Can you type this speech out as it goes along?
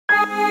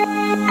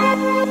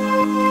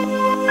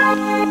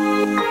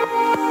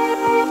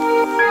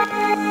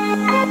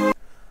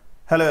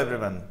Hello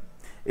everyone.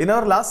 In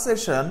our last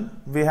session,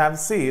 we have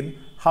seen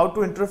how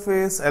to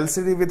interface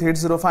LCD with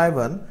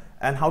 8051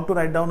 and how to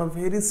write down a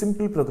very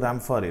simple program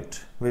for it,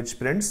 which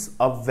prints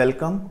a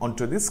welcome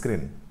onto the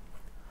screen.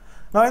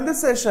 Now in this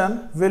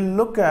session, we'll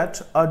look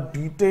at a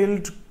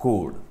detailed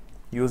code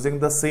using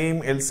the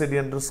same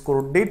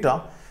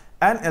LCD_data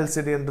and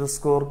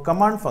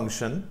LCD_command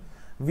function.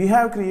 We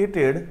have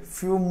created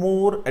few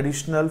more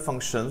additional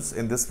functions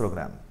in this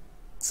program.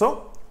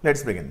 So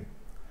let's begin.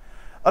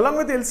 Along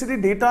with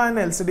LCD data and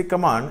LCD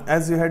command,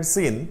 as you had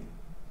seen,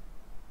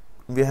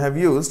 we have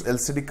used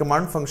LCD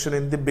command function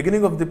in the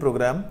beginning of the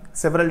program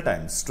several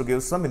times to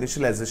give some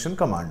initialization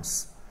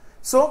commands.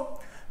 So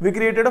we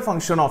created a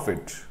function of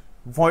it,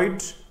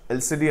 void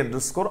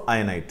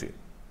LCD_init.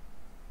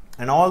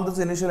 And all those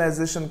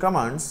initialization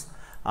commands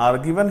are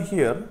given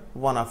here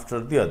one after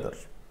the other.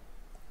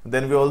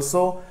 Then we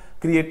also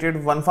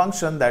created one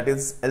function, that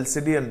is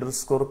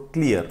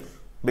LCD_clear,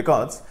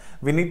 because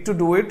we need to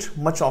do it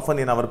much often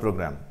in our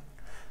program.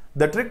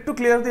 The trick to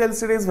clear the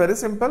LCD is very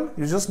simple.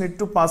 You just need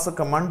to pass a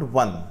command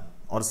 1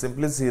 or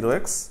simply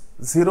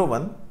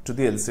 0x01 to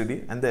the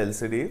LCD and the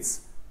LCD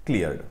is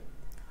cleared.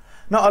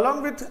 Now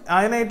along with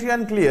init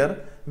and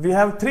clear, we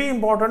have three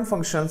important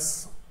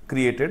functions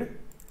created.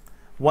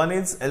 One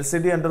is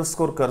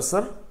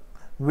LCD_cursor,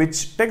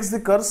 which takes the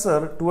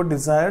cursor to a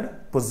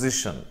desired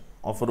position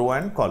of row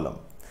and column.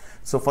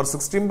 So for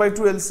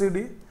 16:2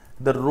 LCD,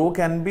 the row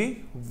can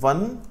be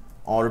 1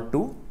 or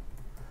 2,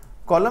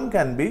 column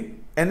can be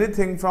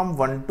anything from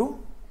 1 to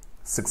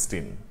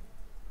 16.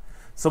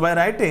 So by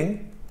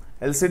writing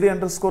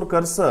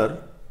LCD_cursor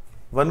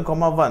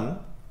 1,1,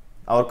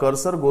 our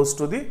cursor goes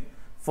to the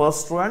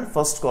first row and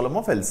first column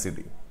of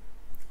LCD.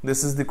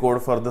 This is the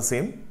code for the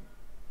same.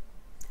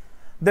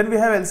 Then we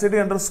have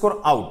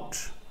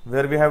LCD_out,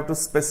 where we have to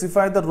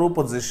specify the row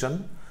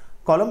position,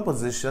 column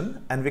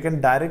position, and we can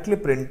directly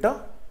print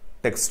a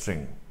text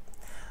string.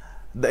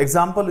 The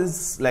example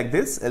is like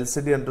this: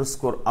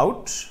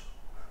 LCD_out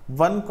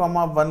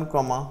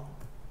 1,1,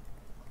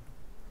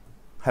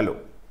 hello,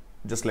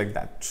 just like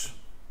that.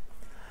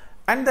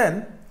 And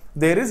then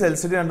there is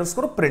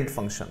LCD_print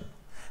function.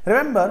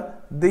 Remember,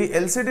 the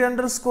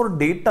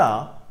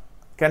LCD_data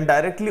can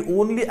directly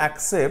only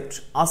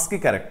accept ASCII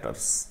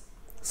characters.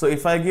 So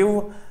if I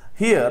give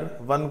here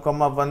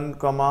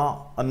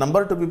 1,1, a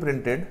number to be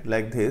printed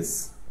like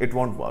this, it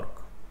won't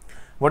work.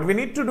 What we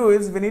need to do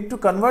is we need to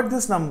convert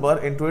this number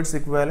into its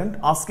equivalent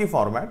ASCII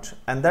format,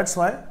 and that's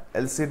why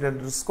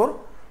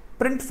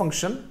LCD_print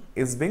function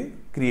is being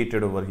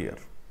created over here.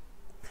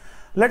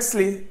 Let's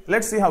see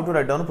how to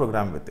write down a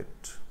program with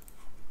it.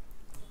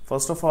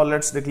 First of all,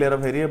 let's declare a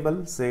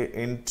variable, say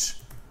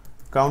int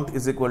count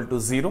is equal to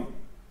 0.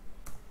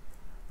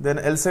 Then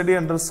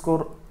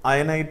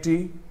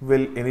LCD_init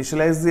will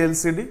initialize the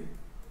LCD.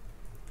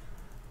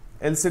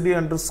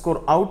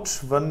 LCD_out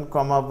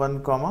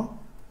 1,1,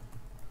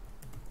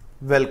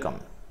 welcome.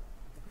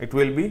 It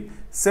will be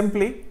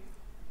simply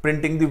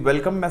printing the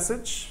welcome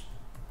message.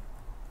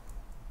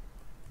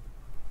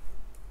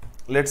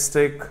 Let's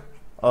take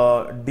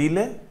a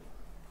delay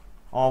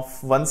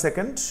of 1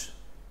 second.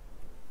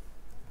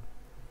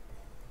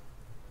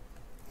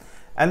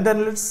 And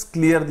then let's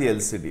clear the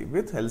LCD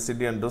with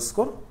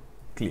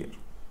LCD_clear.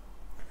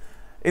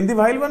 In the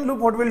while one loop,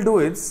 what we'll do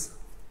is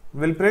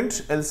we'll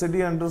print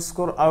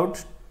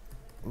LCD_out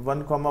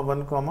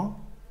 1,1,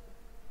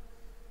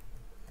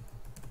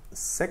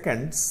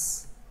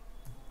 seconds,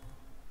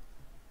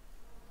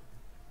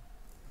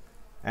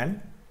 and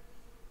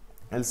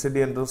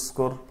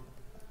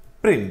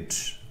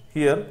LCD_print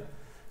here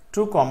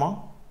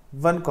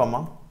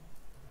 2,1,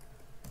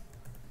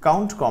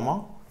 count,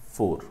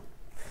 4.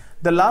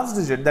 The last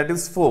digit, that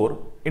is 4,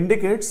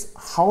 indicates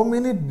how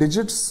many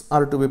digits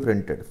are to be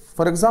printed.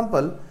 For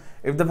example,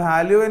 if the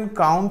value in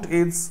count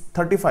is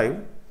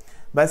 35,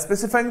 by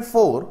specifying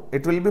 4,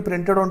 it will be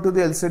printed onto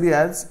the LCD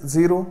as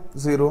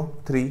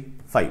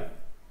 0035,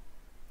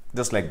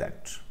 just like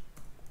that.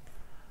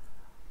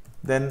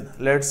 Then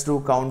let's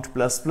do count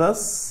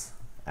plus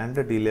and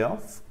a delay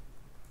of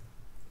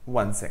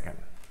 1 second.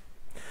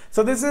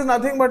 So this is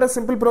nothing but a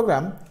simple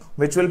program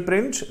which will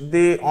print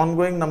the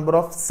ongoing number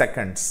of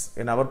seconds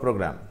in our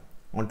program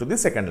onto the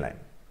second line.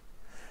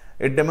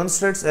 It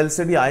demonstrates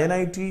LCD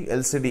init,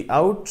 LCD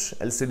out,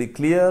 LCD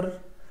clear,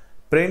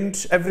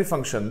 print, every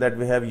function that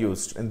we have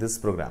used in this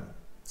program.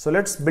 So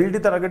let's build the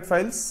target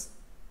files.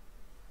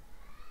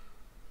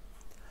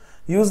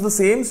 Use the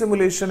same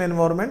simulation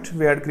environment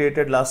we had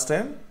created last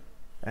time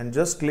and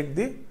just click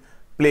the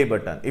play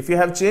button. If you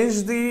have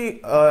changed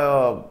the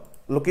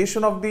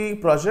location of the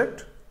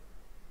project,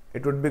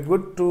 it would be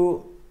good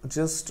to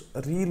just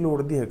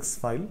reload the hex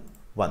file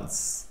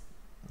once.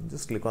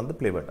 Just click on the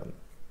play button.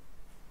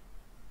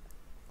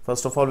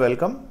 First of all,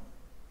 welcome,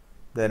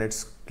 then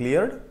it's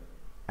cleared,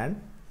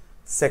 and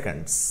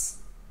seconds.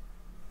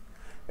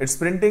 It's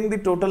printing the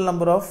total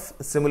number of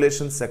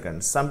simulation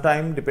seconds.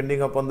 Sometime,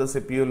 depending upon the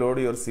CPU load,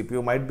 your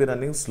CPU might be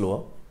running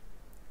slower.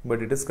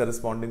 but it is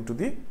corresponding to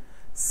the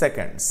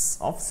seconds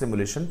of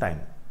simulation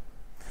time.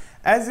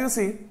 As you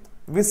see,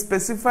 we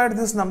specified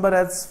this number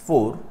as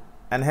 4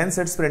 and hence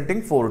it's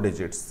printing 4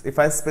 digits. If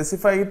I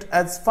specify it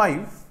as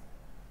 5,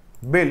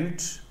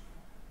 build,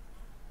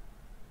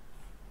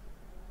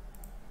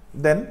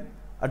 then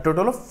a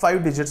total of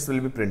 5 digits will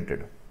be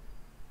printed.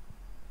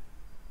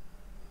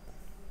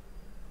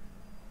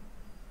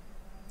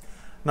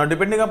 Now,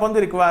 depending upon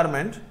the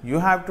requirement, you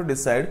have to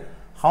decide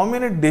how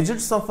many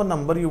digits of a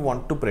number you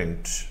want to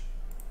print.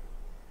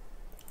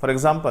 For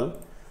example,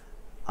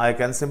 I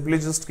can simply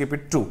just keep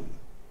it 2,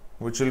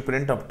 which will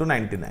print up to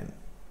 99.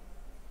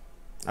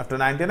 After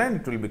 99,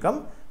 it will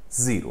become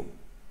 0.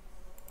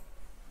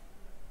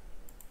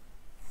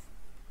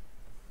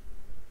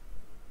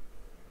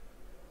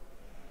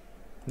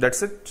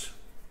 That's it.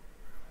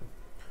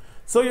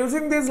 So,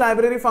 using these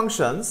library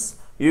functions,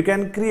 you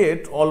can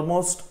create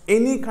almost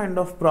any kind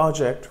of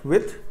project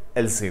with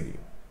LCD.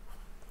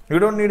 You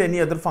don't need any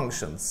other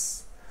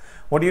functions.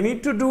 What you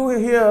need to do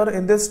here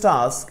in this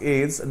task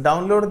is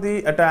download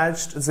the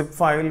attached zip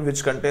file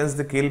which contains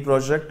the Kill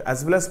project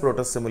as well as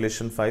Proto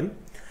simulation file.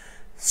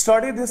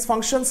 Study these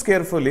functions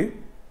carefully.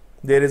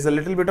 There is a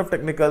little bit of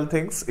technical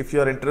things. If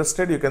you are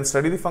interested, you can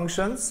study the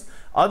functions.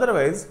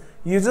 Otherwise,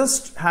 you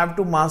just have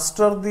to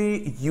master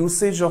the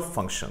usage of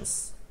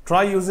functions.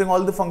 Try using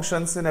all the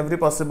functions in every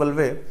possible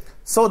way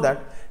so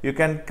that you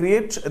can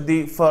create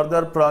the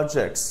further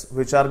projects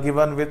which are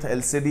given with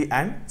LCD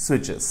and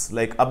switches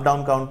like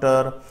up-down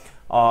counter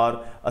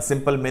or a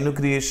simple menu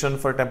creation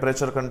for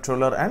temperature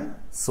controller and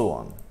so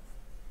on.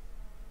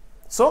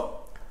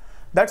 So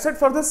that's it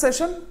for this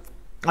session.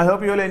 I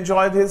hope you will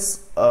enjoy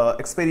this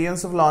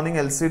experience of learning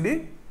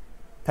LCD.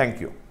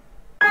 Thank you.